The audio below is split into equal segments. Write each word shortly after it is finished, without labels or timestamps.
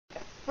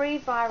free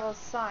viral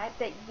site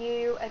that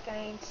you are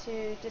going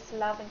to just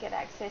love and get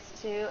access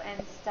to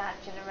and start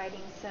generating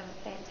some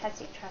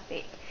fantastic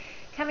traffic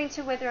coming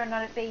to, whether or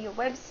not it be your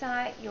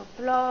website, your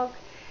blog,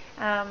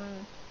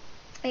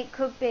 it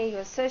could be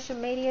your social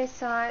media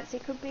sites,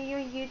 it could be your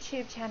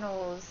YouTube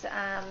channels,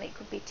 it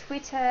could be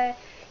Twitter.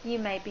 You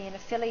may be an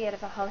affiliate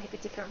of a whole heap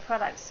of different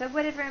products. So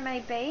whatever it may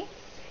be,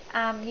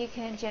 you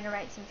can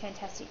generate some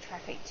fantastic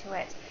traffic to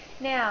it.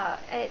 Now,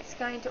 it's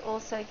going to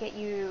also get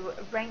you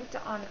ranked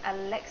on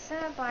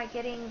Alexa by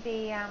getting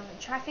the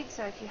traffic.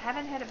 So if you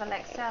haven't heard of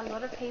Alexa, a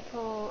lot of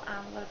people,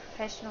 a lot of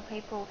professional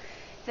people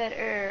that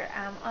are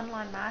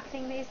online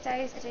marketing these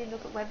days do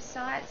look at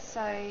websites.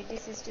 So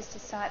this is just a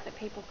site that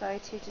people go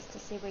to just to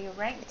see where you're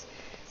ranked.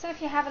 So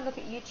if you have a look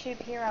at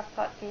YouTube here, I've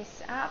got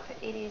this up.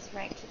 It is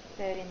ranked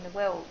 3rd in the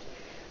world.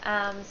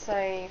 So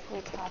if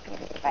we type in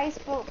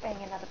Facebook, being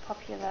another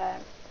popular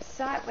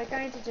site, we're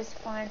going to just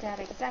find out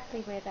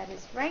exactly where that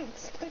is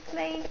ranked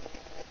quickly,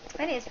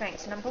 and it's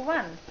ranked number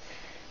 1.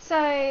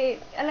 So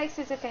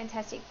Alexa is a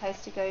fantastic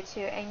place to go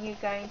to, and you're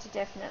going to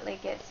definitely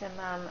get some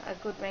a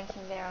good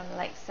ranking there on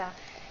Alexa.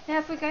 Now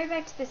if we go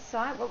back to this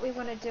site, what we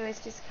want to do is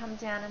just come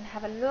down and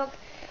have a look.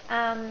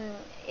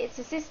 It's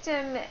a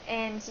system,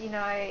 and you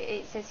know,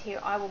 it says here,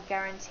 I will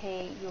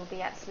guarantee you'll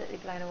be absolutely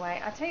blown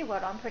away. I tell you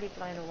what, I'm pretty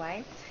blown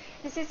away.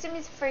 The system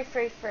is free.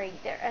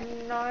 There are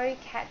no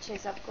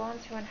catches. I've gone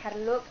through and had a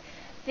look.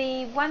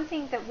 The one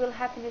thing that will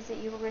happen is that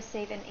you will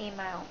receive an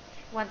email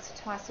once or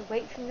twice a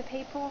week from the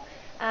people.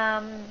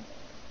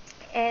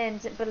 And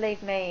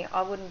believe me,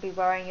 I wouldn't be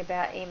worrying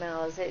about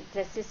emails.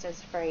 The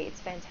system's free. It's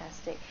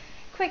fantastic.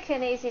 Quick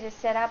and easy to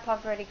set up.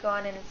 I've already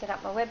gone in and set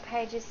up my web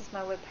page. This is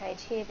my web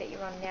page here that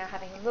you're on now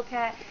having a look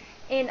at,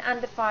 in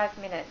under 5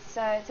 minutes.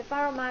 So it's a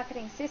viral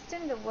marketing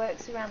system that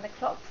works around the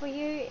clock for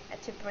you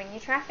to bring you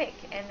traffic,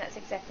 and that's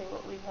exactly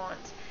what we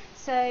want.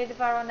 So the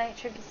viral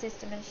nature of the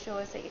system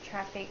ensures that your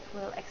traffic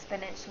will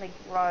exponentially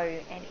grow,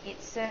 and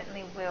it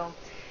certainly will.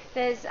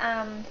 There's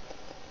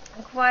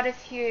quite a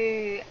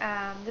few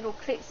little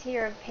clips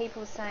here of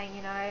people saying,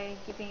 you know,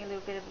 giving a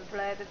little bit of a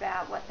blurb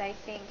about what they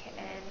think,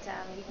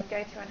 and you can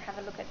go through and have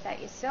a look at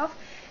that yourself.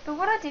 But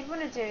what I did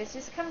want to do is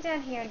just come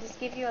down here and just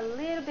give you a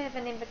little bit of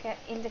an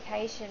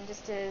indication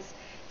just as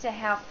to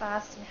how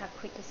fast and how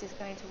quick this is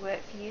going to work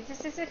for you.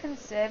 This is a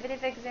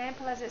conservative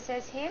example, as it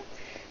says here.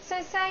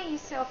 So say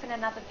yourself and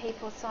another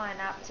people sign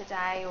up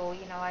today, or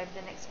you know, over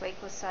the next week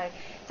or so,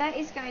 that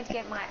is going to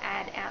get my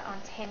ad out on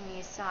 10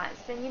 new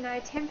sites. Then, you know,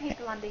 10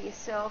 people under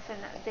yourself and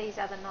these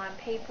other 9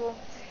 people,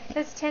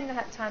 that's 10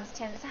 times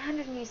 10, it's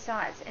 100 new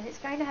sites, and it's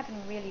going to happen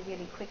really,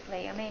 really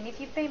quickly. I mean, if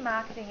you've been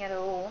marketing at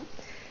all,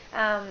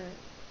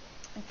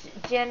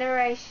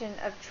 generation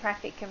of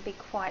traffic can be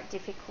quite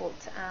difficult,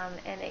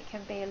 and it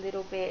can be a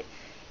little bit,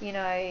 you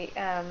know,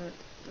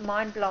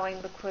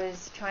 mind-blowing,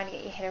 because trying to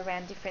get your head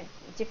around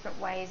different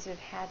ways of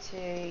how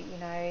to, you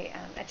know,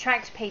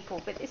 attract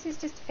people. But this is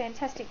just a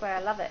fantastic way.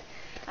 I love it.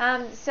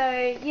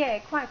 So yeah,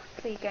 quite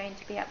quickly going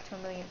to be up to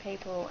 1 million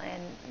people,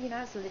 and you know,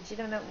 it's a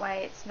legitimate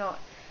way. It's not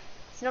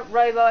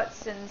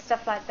robots and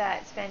stuff like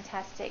that. It's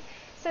fantastic.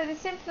 So the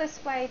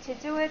simplest way to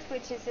do it,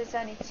 which is, there's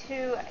only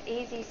 2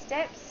 easy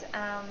steps.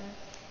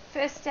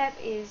 First step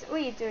is, all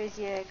you do is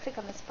you click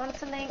on the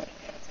sponsor link.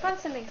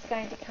 Sponsor link is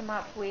going to come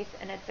up with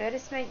an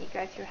advertisement. You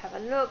go through, have a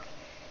look.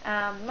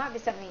 Might be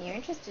something you're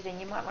interested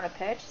in. You might want to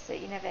purchase it.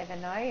 You never ever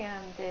know.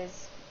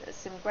 There's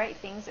some great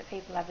things that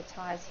people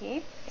advertise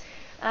here.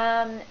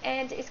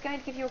 And it's going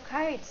to give you a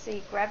code. So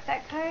you grab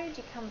that code,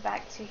 you come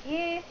back to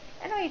here,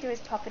 and all you do is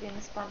pop it in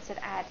the sponsored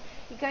ad.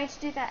 You're going to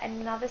do that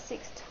another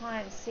 6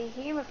 times. See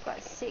here, we've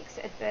got 6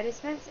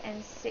 advertisements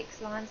and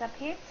 6 lines up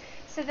here.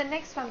 So the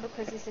next one,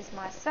 because this is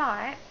my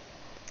site,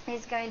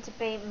 is going to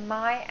be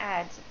my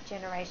ad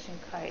generation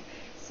code.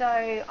 So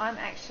I'm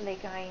actually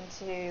going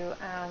to,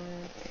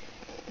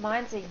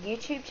 mine's a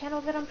YouTube channel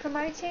that I'm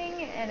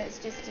promoting, and it's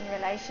just in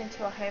relation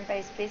to a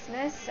home-based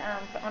business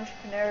for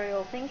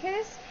entrepreneurial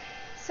thinkers.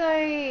 So,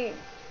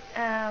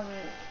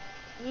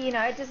 you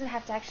know, it doesn't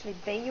have to actually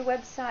be your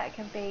website. It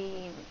can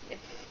be,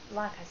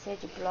 like I said,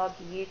 your blog,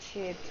 your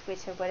YouTube,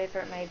 Twitter, whatever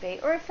it may be,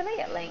 or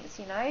affiliate links.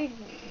 You know,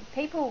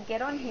 people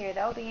get on here,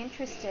 they'll be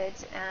interested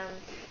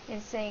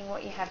in seeing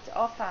what you have to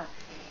offer.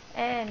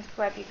 And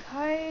grab your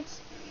code,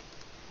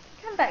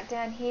 come back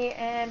down here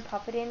and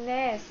pop it in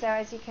there. So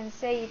as you can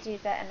see, you do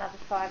that another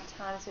 5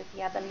 times with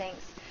the other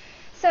links.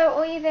 So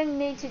all you then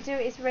need to do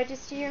is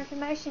register your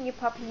information. You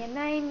pop in your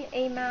name, your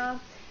email,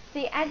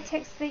 the ad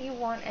text that you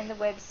want, and the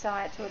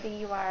website or the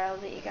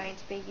URL that you're going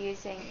to be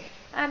using.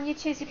 You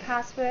choose your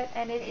password,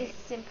 and it is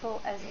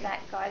simple as that,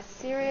 guys.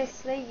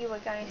 Seriously, you are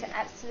going to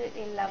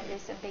absolutely love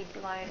this and be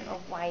blown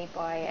away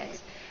by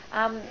it.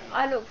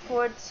 I look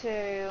forward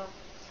to,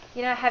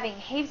 you know, having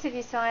heaps of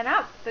you sign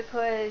up,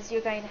 because you're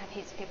going to have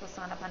heaps of people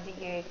sign up under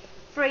you.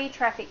 Free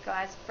traffic,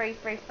 guys. Free.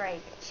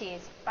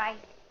 Cheers. Bye.